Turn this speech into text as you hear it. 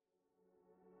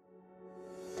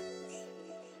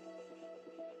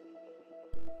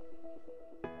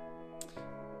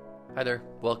Hi there.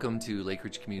 Welcome to Lake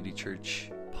Ridge Community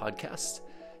Church podcast.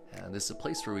 And this is a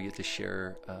place where we get to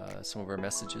share some of our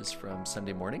messages from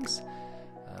Sunday mornings.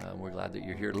 We're glad that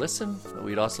you're here to listen, but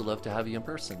we'd also love to have you in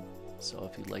person. So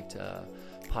if you'd like to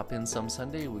pop in some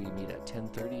Sunday, we meet at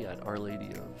 10:30 at Our Lady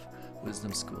of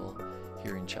Wisdom School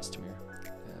here in Chestermere.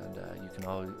 And you can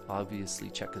obviously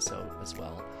check us out as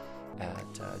well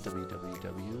at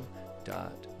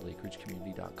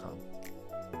www.lakeridgecommunity.com.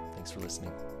 Thanks for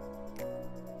listening.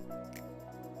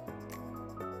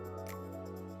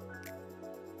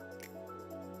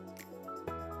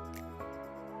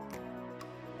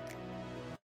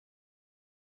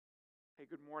 Hey,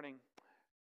 good morning.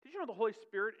 Did you know the Holy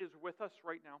Spirit is with us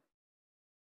right now?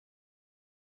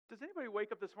 Does anybody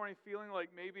wake up this morning feeling like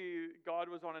maybe God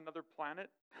was on another planet?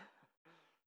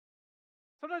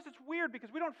 Sometimes it's weird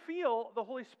because we don't feel the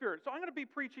Holy Spirit. So I'm going to be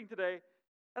preaching today,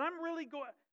 and I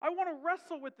want to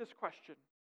wrestle with this question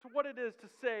to what it is to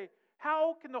say,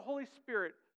 how can the Holy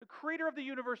Spirit, the creator of the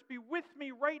universe, be with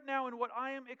me right now in what I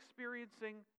am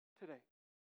experiencing today?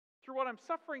 Through what I'm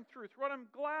suffering through what I'm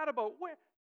glad about.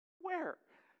 Where?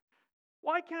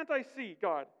 Why can't I see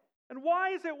God? And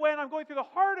why is it when I'm going through the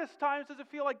hardest times does it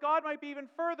feel like God might be even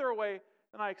further away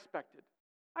than I expected?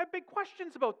 I have big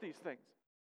questions about these things.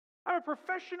 I'm a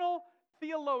professional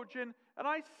theologian, and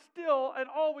I still and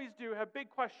always do have big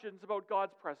questions about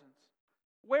God's presence,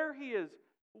 where He is,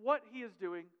 what He is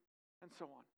doing, and so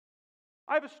on.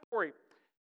 I have a story.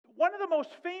 One of the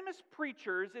most famous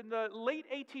preachers in the late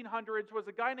 1800s was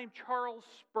a guy named Charles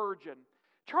Spurgeon.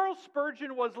 Charles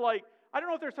Spurgeon was like, I don't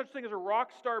know if there's such thing as a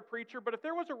rock star preacher, but if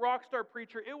there was a rock star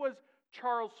preacher, it was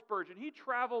Charles Spurgeon. He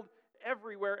traveled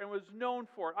everywhere and was known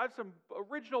for it. I have some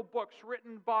original books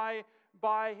written by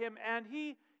him, and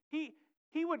he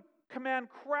would command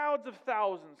crowds of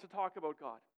thousands to talk about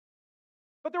God.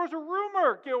 But there was a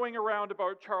rumor going around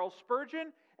about Charles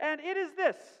Spurgeon, and it is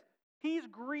this: he's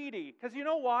greedy. Because you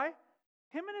know why?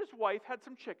 Him and his wife had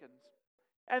some chickens,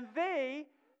 and they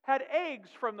had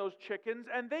eggs from those chickens,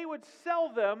 and they would sell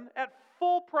them at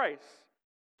full price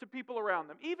to people around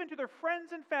them. Even to their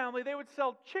friends and family, they would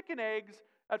sell chicken eggs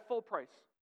at full price.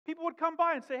 People would come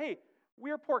by and say, hey, we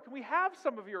are poor. Can we have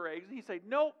some of your eggs? And he'd say,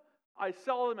 nope, I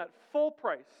sell them at full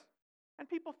price. And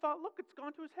people thought, look, it's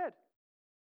gone to his head.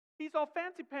 He's all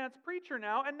fancy pants preacher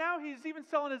now, and now he's even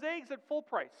selling his eggs at full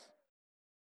price.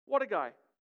 What a guy.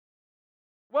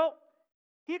 Well,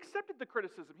 he accepted the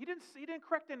criticism. He didn't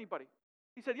correct anybody.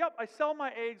 He said, yep, I sell my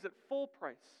eggs at full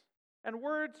price. And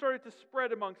word started to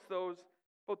spread amongst those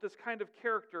about this kind of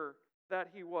character that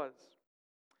he was.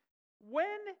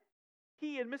 When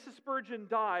he and Mrs. Spurgeon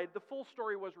died, the full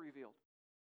story was revealed.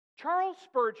 Charles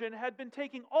Spurgeon had been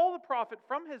taking all the profit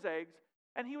from his eggs,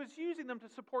 and he was using them to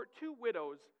support two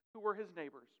widows who were his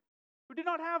neighbors, who did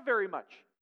not have very much.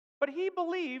 But he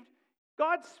believed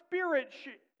God's Spirit,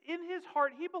 in his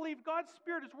heart, he believed God's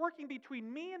Spirit is working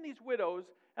between me and these widows,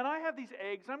 and I have these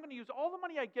eggs, and I'm going to use all the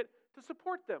money I get to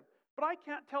support them. But I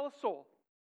can't tell a soul.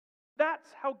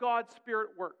 That's how God's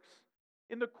Spirit works.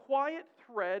 In the quiet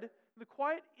thread, the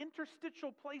quiet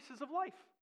interstitial places of life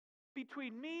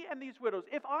between me and these widows.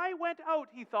 If I went out,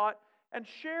 he thought, and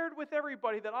shared with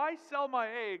everybody that I sell my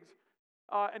eggs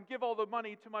and give all the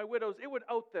money to my widows, it would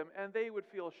out them, and they would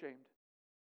feel ashamed.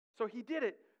 So he did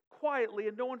it quietly,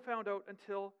 and no one found out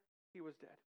until he was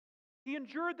dead. He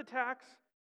endured the tax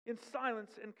in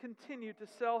silence and continued to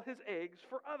sell his eggs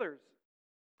for others.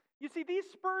 You see, these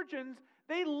Spurgeons,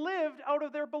 they lived out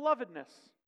of their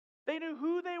belovedness. They knew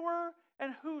who they were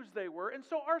and whose they were. And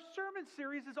so our sermon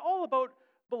series is all about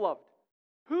beloved,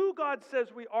 who God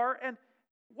says we are and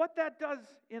what that does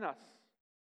in us.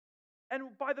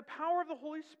 And by the power of the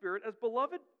Holy Spirit, as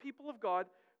beloved people of God,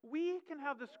 we can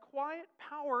have this quiet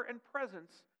power and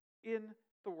presence in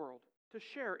the world to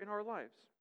share in our lives.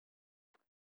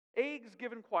 Eggs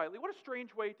given quietly. What a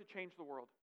strange way to change the world.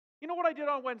 You know what I did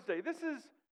on Wednesday? This is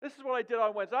what I did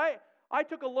on Wednesday. I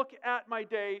took a look at my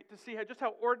day to see just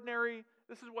how ordinary,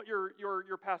 this is what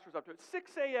your pastor's up to. At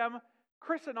 6 a.m.,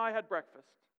 Chris and I had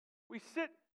breakfast. We sit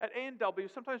at A&W.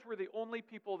 Sometimes we're the only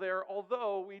people there,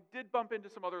 although we did bump into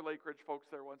some other Lake Ridge folks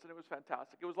there once, and it was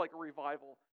fantastic. It was like a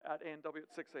revival at A&W at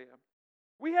 6 a.m.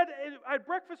 I had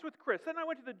breakfast with Chris. Then I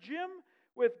went to the gym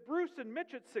with Bruce and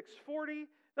Mitch at 6:40.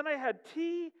 Then I had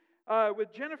tea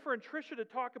with Jennifer and Tricia to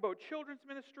talk about children's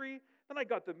ministry. Then I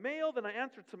got the mail. Then I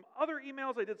answered some other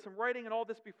emails. I did some writing and all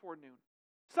this before noon.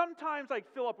 Sometimes I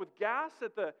fill up with gas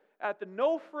at the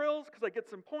No Frills because I get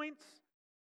some points.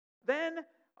 Then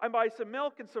I buy some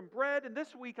milk and some bread. And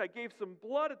this week I gave some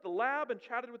blood at the lab and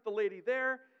chatted with the lady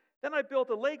there. Then I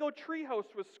built a Lego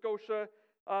treehouse with Scotia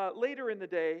later in the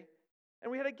day.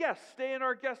 And we had a guest stay in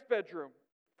our guest bedroom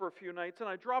for a few nights, and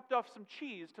I dropped off some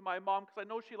cheese to my mom because I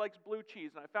know she likes blue cheese,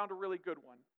 and I found a really good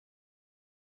one.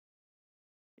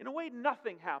 In a way,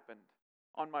 nothing happened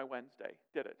on my Wednesday,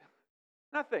 did it?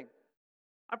 Nothing.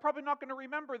 I'm probably not going to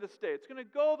remember this day. It's going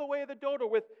to go the way of the dodo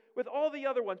with all the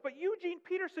other ones. But Eugene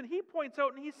Peterson, he points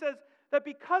out and he says that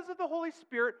because of the Holy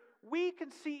Spirit, we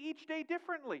can see each day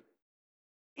differently.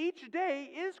 Each day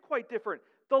is quite different.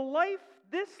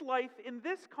 This life in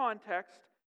this context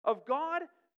of God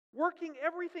working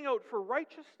everything out for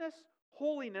righteousness,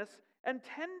 holiness, and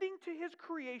tending to His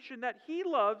creation that He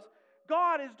loves,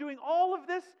 God is doing all of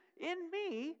this in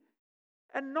me,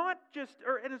 and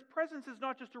His presence is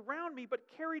not just around me, but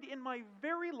carried in my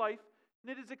very life,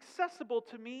 and it is accessible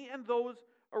to me and those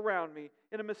around me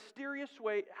in a mysterious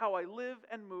way, how I live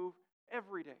and move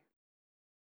every day.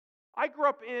 I grew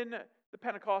up in the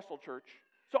Pentecostal church,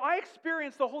 so I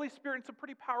experienced the Holy Spirit in some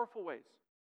pretty powerful ways.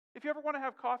 If you ever want to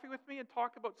have coffee with me and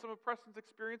talk about some of Preston's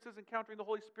experiences encountering the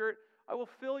Holy Spirit, I will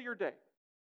fill your day.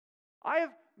 I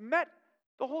have met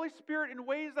the Holy Spirit in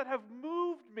ways that have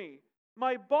moved me.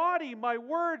 My body, my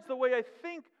words, the way I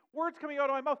think, words coming out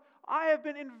of my mouth. I have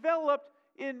been enveloped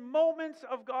in moments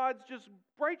of God's just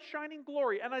bright, shining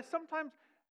glory. And I sometimes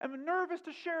am nervous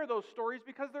to share those stories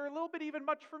because they're a little bit even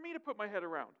much for me to put my head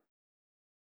around.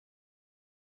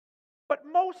 But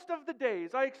most of the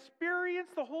days, I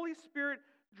experience the Holy Spirit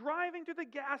driving to the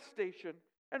gas station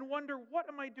and wonder, what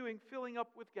am I doing filling up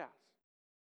with gas?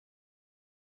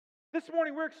 This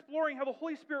morning, we're exploring how the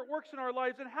Holy Spirit works in our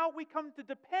lives and how we come to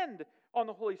depend on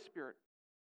the Holy Spirit.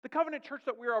 The Covenant Church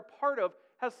that we are a part of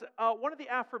has one of the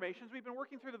affirmations. We've been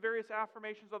working through the various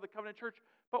affirmations of the Covenant Church,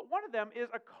 but one of them is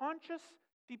a conscious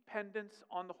dependence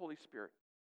on the Holy Spirit.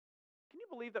 Can you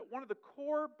believe that one of the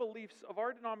core beliefs of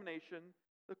our denomination,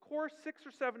 the core 6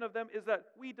 or 7 of them, is that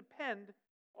we depend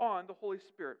on the Holy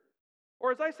Spirit?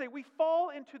 Or as I say, we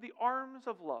fall into the arms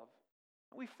of love.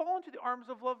 We fall into the arms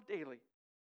of love daily.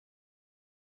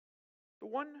 The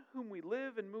one whom we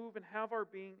live and move and have our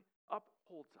being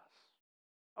upholds us,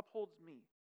 upholds me.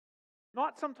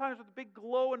 Not sometimes with big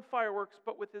glow and fireworks,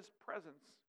 but with His presence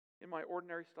in my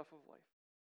ordinary stuff of life.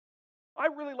 I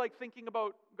really like thinking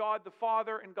about God the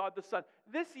Father and God the Son.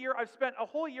 This year, I've spent a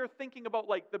whole year thinking about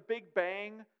the Big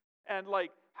Bang and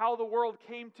how the world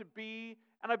came to be.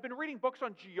 And I've been reading books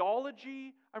on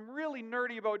geology. I'm really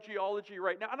nerdy about geology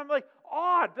right now. And I'm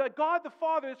odd that God the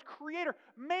Father, this Creator,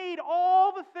 made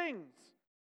all the things.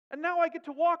 And now I get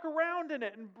to walk around in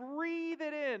it and breathe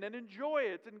it in and enjoy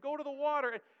it and go to the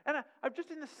water. And I'm just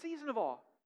in the season of awe.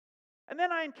 And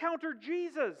then I encounter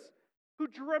Jesus, who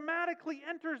dramatically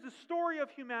enters the story of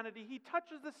humanity. He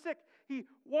touches the sick. He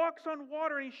walks on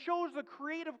water, and He shows the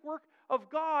creative work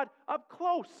of God up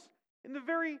close in the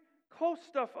very close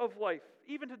stuff of life,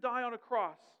 even to die on a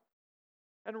cross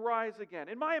and rise again.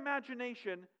 In my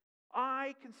imagination,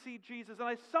 I can see Jesus, and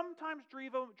I sometimes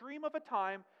dream of a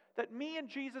time that me and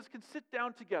Jesus can sit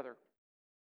down together,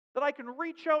 that I can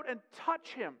reach out and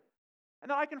touch Him,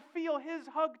 and that I can feel His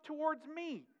hug towards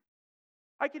me.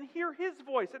 I can hear His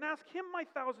voice and ask Him my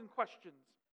 1,000 questions,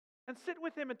 and sit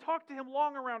with Him and talk to Him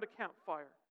long around a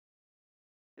campfire.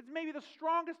 It's maybe the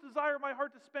strongest desire of my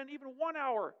heart to spend even 1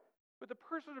 hour with the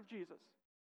person of Jesus.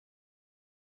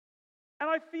 And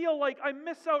I feel like I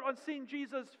miss out on seeing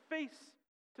Jesus face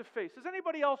to face. Does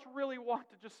anybody else really want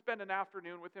to just spend an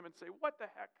afternoon with Him and say, what the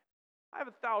heck? I have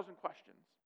 1,000 questions.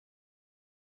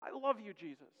 I love you,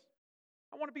 Jesus.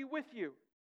 I want to be with you.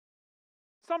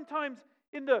 Sometimes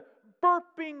in the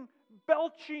burping,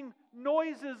 belching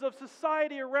noises of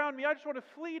society around me, I just want to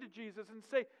flee to Jesus and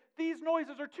say, these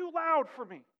noises are too loud for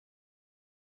me.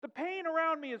 The pain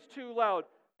around me is too loud.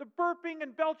 The burping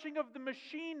and belching of the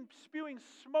machine spewing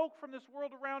smoke from this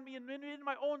world around me and in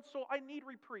my own soul, I need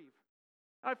reprieve.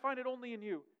 And I find it only in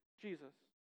you, Jesus.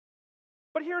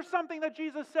 But here's something that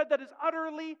Jesus said that is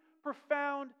utterly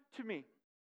profound to me.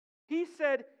 He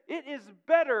said, it is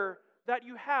better that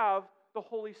you have the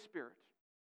Holy Spirit.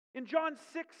 In John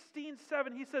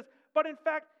 16:7, He says, but in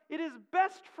fact, it is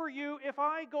best for you if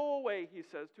I go away, He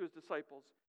says to His disciples.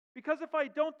 Because if I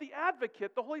don't, the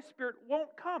Advocate, the Holy Spirit, won't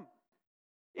come.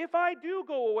 If I do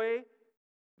go away,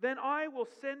 then I will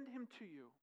send Him to you.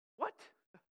 What?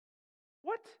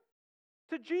 What?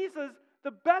 To Jesus,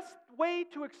 the best way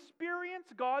to experience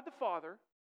God the Father,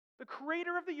 the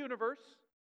Creator of the universe,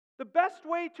 the best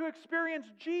way to experience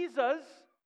Jesus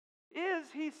is,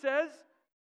 He says,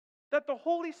 that the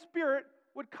Holy Spirit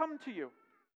would come to you.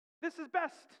 This is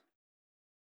best.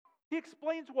 He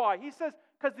explains why. He says,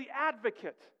 because the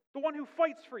Advocate, the one who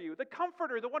fights for you, the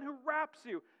Comforter, the one who wraps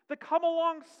you, the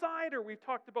come-alongside-er we've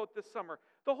talked about this summer,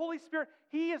 the Holy Spirit,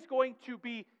 He is going to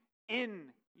be in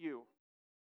you.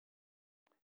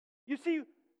 You see,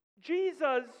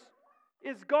 Jesus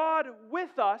is God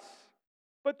with us,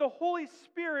 but the Holy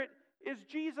Spirit is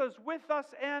Jesus with us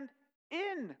and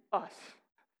in us.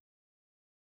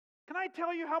 Can I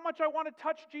tell you how much I want to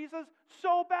touch Jesus?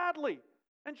 So badly.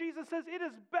 And Jesus says, it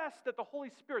is best that the Holy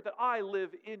Spirit, that I live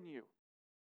in you.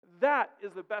 That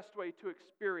is the best way to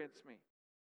experience me.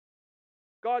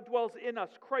 God dwells in us,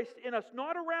 Christ in us,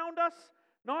 not around us,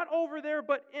 not over there,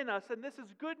 but in us. And this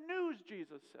is good news,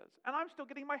 Jesus says. And I'm still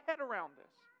getting my head around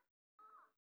this.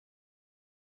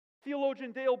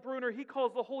 Theologian Dale Bruner, he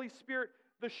calls the Holy Spirit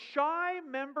the shy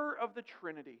member of the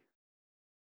Trinity.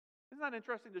 Isn't that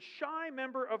interesting? The shy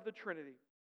member of the Trinity.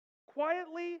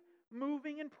 Quietly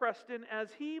moving in Preston as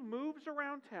he moves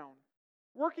around town.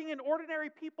 Working in ordinary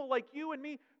people like you and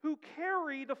me who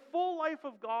carry the full life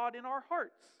of God in our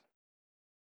hearts.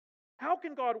 How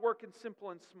can God work in simple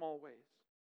and small ways?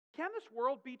 Can this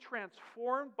world be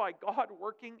transformed by God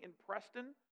working in Preston?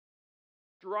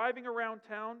 Driving around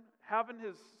town, having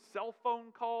his cell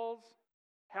phone calls,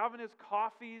 having his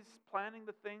coffees, planning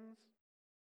the things?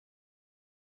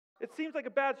 It seems like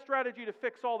a bad strategy to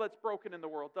fix all that's broken in the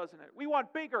world, doesn't it? We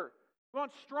want bigger. We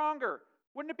want stronger.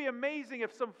 Wouldn't it be amazing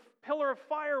if some pillar of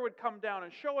fire would come down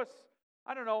and show us,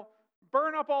 I don't know,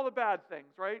 burn up all the bad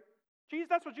things, right?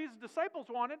 That's what Jesus' disciples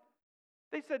wanted.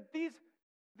 They said, these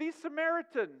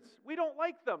Samaritans, we don't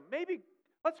like them. Maybe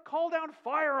let's call down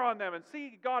fire on them and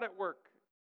see God at work.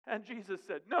 And Jesus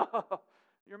said, no,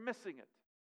 you're missing it.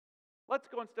 Let's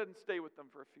go instead and stay with them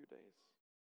for a few days.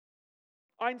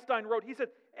 Einstein wrote, he said,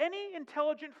 any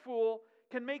intelligent fool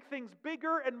can make things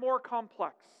bigger and more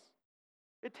complex.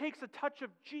 It takes a touch of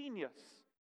genius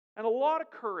and a lot of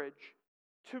courage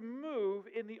to move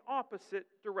in the opposite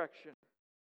direction.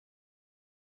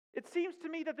 It seems to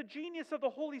me that the genius of the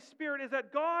Holy Spirit is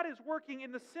that God is working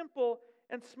in the simple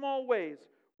and small ways,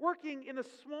 working in the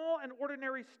small and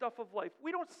ordinary stuff of life.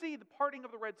 We don't see the parting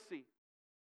of the Red Sea.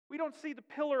 We don't see the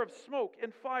pillar of smoke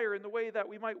and fire in the way that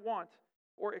we might want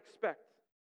or expect.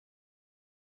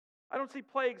 I don't see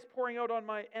plagues pouring out on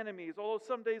my enemies, although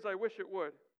some days I wish it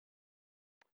would.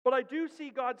 But I do see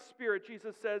God's Spirit,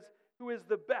 Jesus says, who is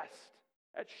the best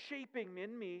at shaping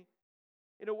in me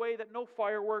in a way that no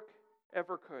firework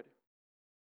ever could.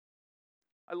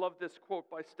 I love this quote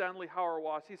by Stanley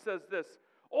Hauerwas. He says this,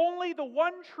 only the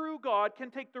one true God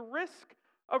can take the risk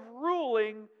of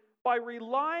ruling by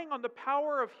relying on the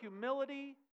power of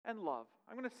humility and love.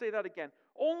 I'm going to say that again.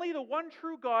 Only the one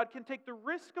true God can take the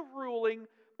risk of ruling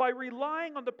by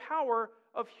relying on the power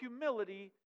of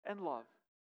humility and love.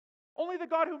 Only the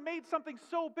God who made something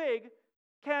so big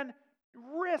can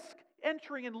risk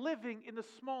entering and living in the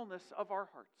smallness of our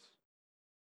hearts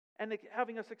and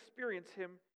having us experience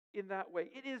Him in that way.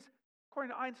 It is,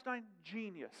 according to Einstein,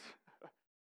 genius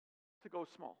to go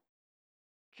small.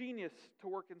 Genius to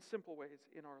work in simple ways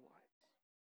in our lives.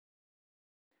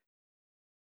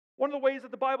 One of the ways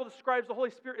that the Bible describes the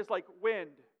Holy Spirit is like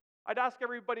wind. I'd ask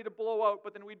everybody to blow out,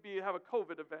 but then we'd have a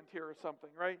COVID event here or something,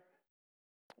 right?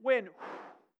 Wind.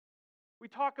 We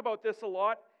talk about this a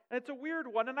lot, and it's a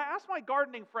weird one. And I asked my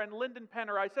gardening friend, Lyndon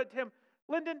Penner, I said to him,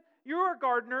 Lyndon, you're a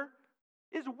gardener.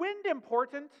 Is wind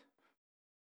important?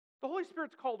 The Holy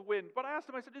Spirit's called wind, but I asked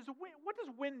him, I said, what does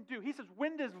wind do? He says,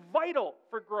 wind is vital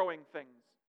for growing things.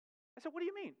 I said, what do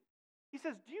you mean? He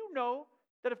says, do you know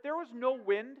that if there was no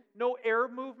wind, no air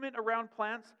movement around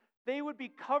plants, they would be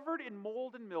covered in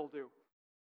mold and mildew.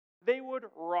 They would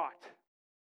rot.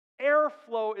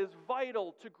 Airflow is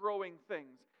vital to growing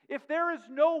things. If there is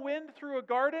no wind through a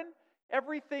garden,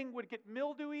 everything would get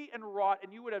mildewy and rot,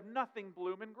 and you would have nothing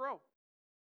bloom and grow.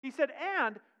 He said,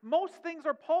 and most things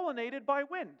are pollinated by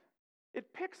wind.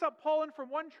 It picks up pollen from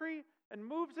one tree and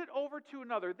moves it over to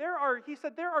another. He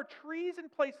said, there are trees in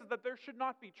places that there should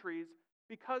not be trees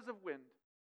because of wind.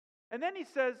 And then he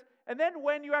says, and then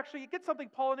when you actually get something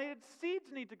pollinated, seeds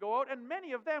need to go out, and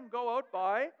many of them go out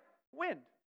by wind.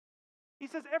 He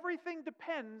says, everything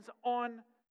depends on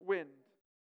wind.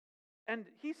 And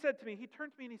he said to me, he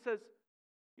turned to me and he says,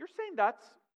 you're saying that's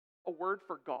a word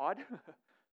for God?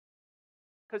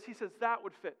 Because he says that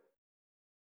would fit.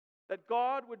 That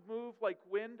God would move like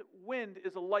wind. Wind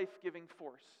is a life-giving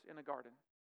force in a garden.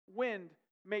 Wind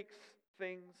makes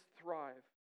things thrive.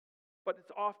 But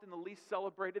it's often the least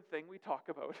celebrated thing we talk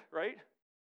about, right?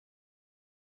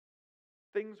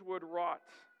 Things would rot.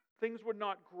 Things would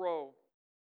not grow.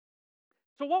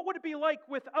 So what would it be like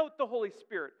without the Holy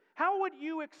Spirit? How would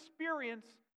you experience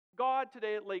God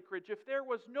today at Lake Ridge if there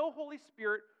was no Holy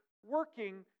Spirit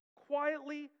working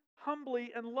quietly,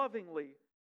 humbly, and lovingly?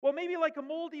 Well, maybe like a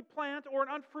moldy plant or an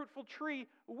unfruitful tree,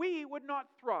 we would not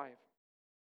thrive.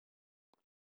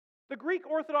 The Greek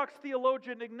Orthodox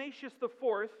theologian Ignatius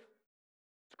IV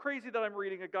crazy that I'm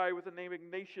reading a guy with the name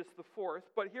Ignatius IV,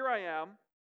 but here I am.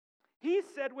 He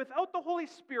said, without the Holy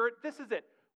Spirit, this is it.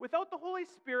 Without the Holy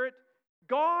Spirit,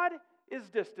 God is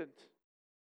distant.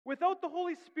 Without the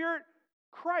Holy Spirit,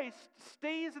 Christ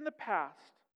stays in the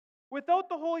past. Without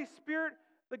the Holy Spirit,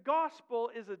 the gospel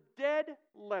is a dead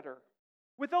letter.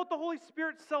 Without the Holy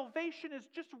Spirit, salvation is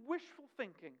just wishful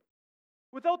thinking.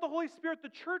 Without the Holy Spirit, the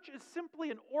church is simply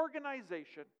an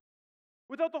organization.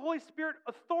 Without the Holy Spirit,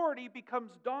 authority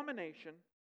becomes domination.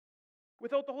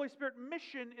 Without the Holy Spirit,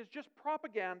 mission is just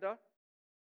propaganda.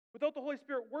 Without the Holy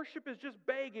Spirit, worship is just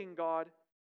begging God.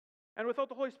 And without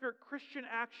the Holy Spirit, Christian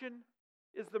action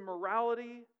is the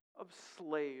morality of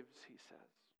slaves, he says.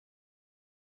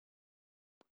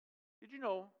 Did you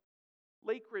know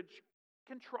Lake Ridge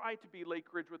can try to be Lake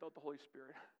Ridge without the Holy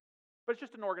Spirit? But it's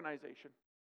just an organization.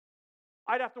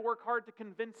 I'd have to work hard to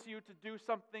convince you to do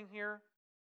something here.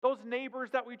 Those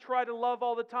neighbors that we try to love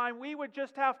all the time, we would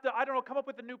just have to, come up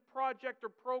with a new project or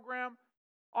program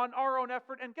on our own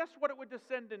effort. And guess what it would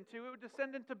descend into? It would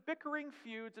descend into bickering,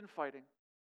 feuds, and fighting.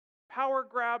 Power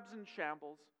grabs and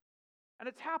shambles. And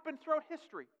it's happened throughout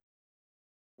history.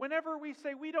 Whenever we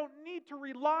say we don't need to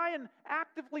rely and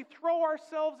actively throw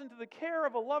ourselves into the care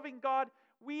of a loving God,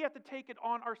 we have to take it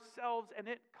on ourselves and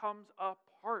it comes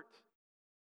apart.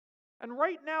 And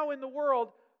right now in the world,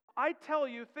 I tell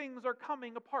you, things are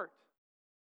coming apart.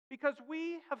 Because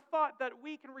we have thought that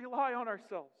we can rely on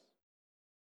ourselves.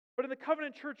 But in the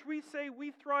Covenant Church, we say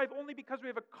we thrive only because we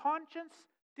have a conscious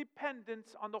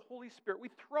dependence on the Holy Spirit.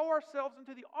 We throw ourselves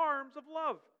into the arms of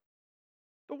love.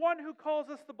 The one who calls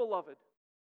us the beloved.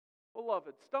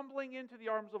 Beloved, stumbling into the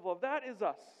arms of love. That is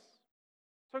us.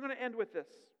 So I'm going to end with this.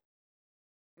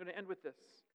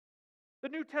 The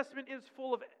New Testament is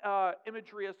full of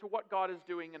imagery as to what God is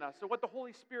doing in us, so what the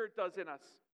Holy Spirit does in us.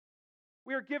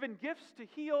 We are given gifts to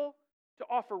heal, to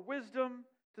offer wisdom,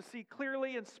 to see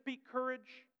clearly and speak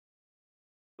courage.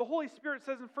 The Holy Spirit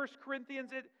says in 1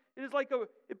 Corinthians, it is like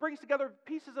it brings together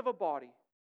pieces of a body.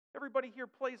 Everybody here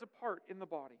plays a part in the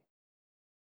body.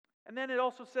 And then it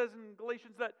also says in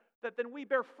Galatians that then we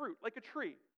bear fruit like a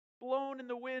tree, blown in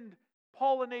the wind,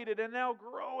 pollinated, and now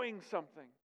growing something.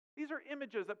 These are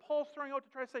images that Paul's throwing out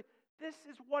to try to say, this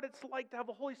is what it's like to have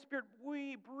the Holy Spirit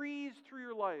breathe through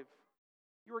your life.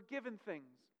 You are given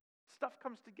things. Stuff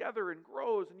comes together and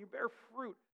grows and you bear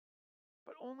fruit.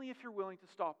 But only if you're willing to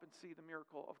stop and see the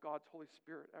miracle of God's Holy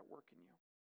Spirit at work in you.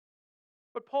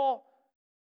 But Paul,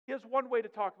 he has one way to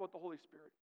talk about the Holy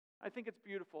Spirit. I think it's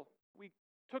beautiful. We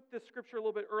took this scripture a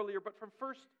little bit earlier, but from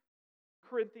 1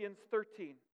 Corinthians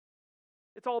 13,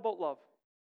 it's all about love.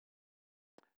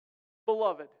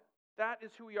 Beloved, that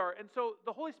is who we are. And so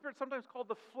the Holy Spirit is sometimes called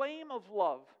the flame of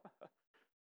love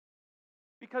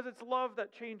because it's love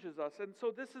that changes us. And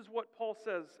so this is what Paul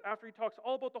says after he talks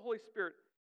all about the Holy Spirit.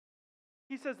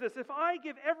 He says this, if I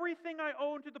give everything I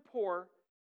own to the poor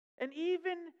and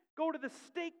even go to the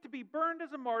stake to be burned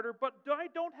as a martyr, but I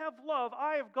don't have love,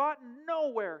 I have gotten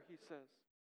nowhere, he says.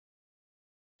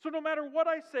 So no matter what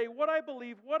I say, what I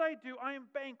believe, what I do, I am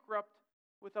bankrupt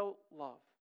without love.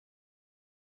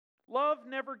 Love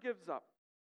never gives up.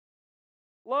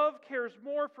 Love cares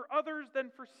more for others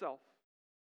than for self.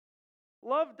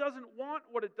 Love doesn't want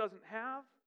what it doesn't have.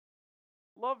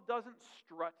 Love doesn't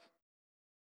strut.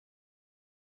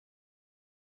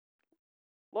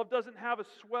 Love doesn't have a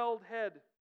swelled head.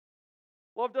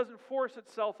 Love doesn't force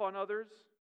itself on others.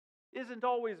 Isn't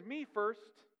always me first.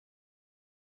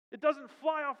 It doesn't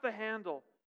fly off the handle.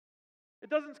 It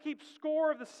doesn't keep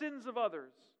score of the sins of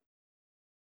others.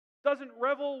 Doesn't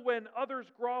revel when others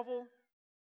grovel.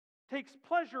 Takes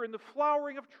pleasure in the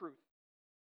flowering of truth.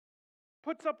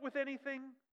 Puts up with anything.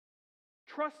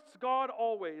 Trusts God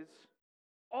always.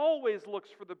 Always looks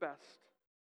for the best.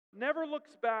 Never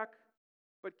looks back,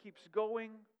 but keeps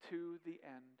going to the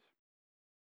end.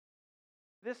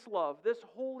 This love, this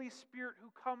Holy Spirit who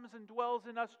comes and dwells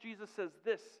in us, Jesus says,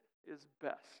 this is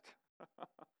best.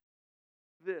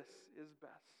 This is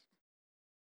best.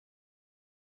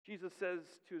 Jesus says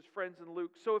to his friends in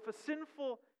Luke, so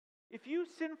if you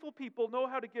sinful people know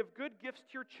how to give good gifts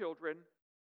to your children,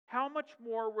 how much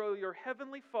more will your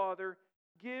heavenly Father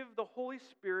give the Holy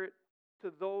Spirit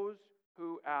to those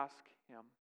who ask him?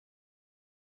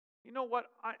 You know what?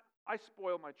 I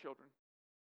spoil my children.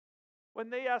 When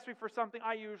they ask me for something,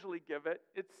 I usually give it.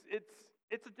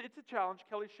 It's a challenge.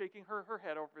 Kelly's shaking her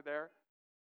head over there.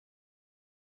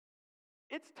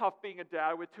 It's tough being a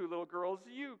dad with two little girls.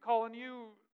 Colin,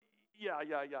 yeah.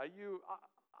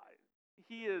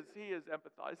 He is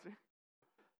empathizing.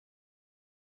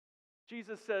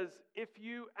 Jesus says, if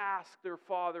you ask their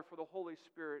Father for the Holy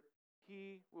Spirit,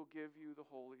 he will give you the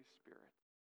Holy Spirit.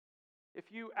 if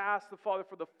you ask the Father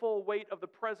for the full weight of the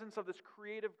presence of this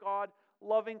creative God,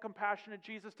 loving, compassionate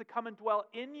Jesus to come and dwell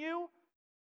in you,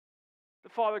 the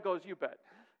Father goes, you bet.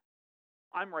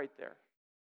 I'm right there.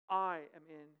 I am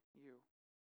in you.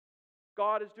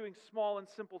 God is doing small and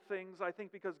simple things, I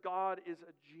think, because God is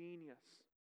a genius.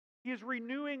 He is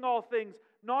renewing all things,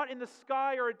 not in the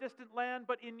sky or a distant land,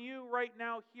 but in you right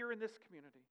now, here in this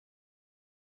community.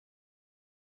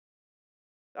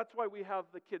 That's why we have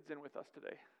the kids in with us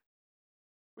today.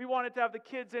 We wanted to have the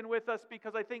kids in with us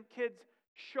because I think kids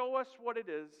show us what it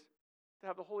is to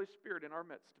have the Holy Spirit in our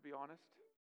midst, to be honest.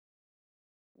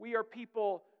 We are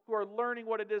people who are learning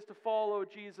what it is to follow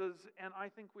Jesus, and I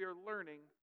think we are learning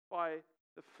by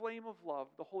the flame of love,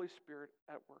 the Holy Spirit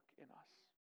at work in us.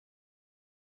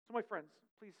 So my friends,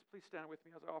 please stand with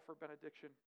me as I offer benediction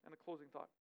and a closing thought.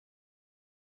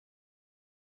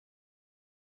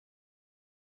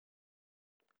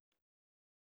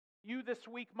 You this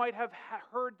week might have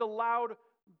heard the loud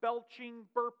belching,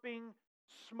 burping,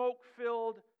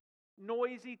 smoke-filled,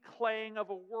 noisy clang of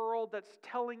a world that's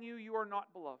telling you you are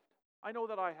not beloved. I know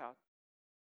that I have.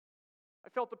 I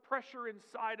felt the pressure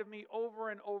inside of me over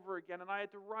and over again, and I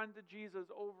had to run to Jesus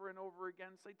over and over again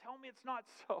and say, tell me it's not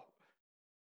so.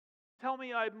 Tell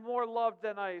me I'm more loved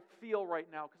than I feel right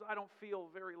now, because I don't feel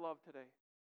very loved today.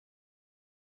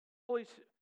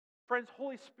 Friends,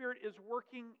 Holy Spirit is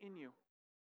working in you,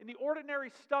 in the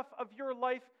ordinary stuff of your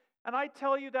life, and I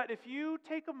tell you that if you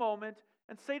take a moment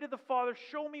and say to the Father,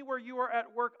 show me where you are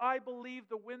at work, I believe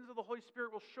the winds of the Holy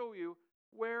Spirit will show you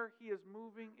where He is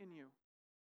moving in you.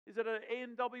 Is it an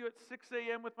A&W at 6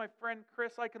 a.m. with my friend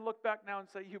Chris? I can look back now and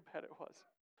say, you bet it was.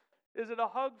 Is it a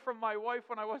hug from my wife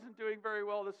when I wasn't doing very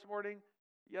well this morning?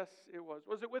 Yes, it was.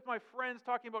 Was it with my friends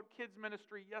talking about kids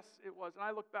ministry? Yes, it was. And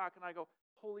I look back and I go,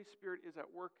 Holy Spirit is at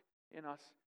work in us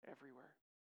everywhere.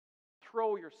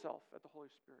 Throw yourself at the Holy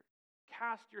Spirit.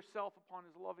 Cast yourself upon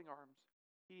His loving arms.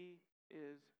 He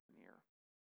is near.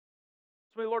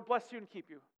 So may the Lord bless you and keep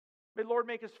you. May the Lord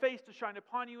make His face to shine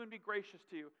upon you and be gracious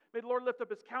to you. May the Lord lift up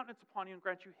His countenance upon you and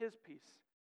grant you His peace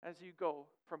as you go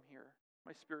from here,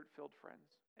 my Spirit-filled friends.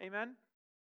 Amen?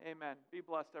 Amen. Be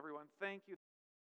blessed, everyone. Thank you.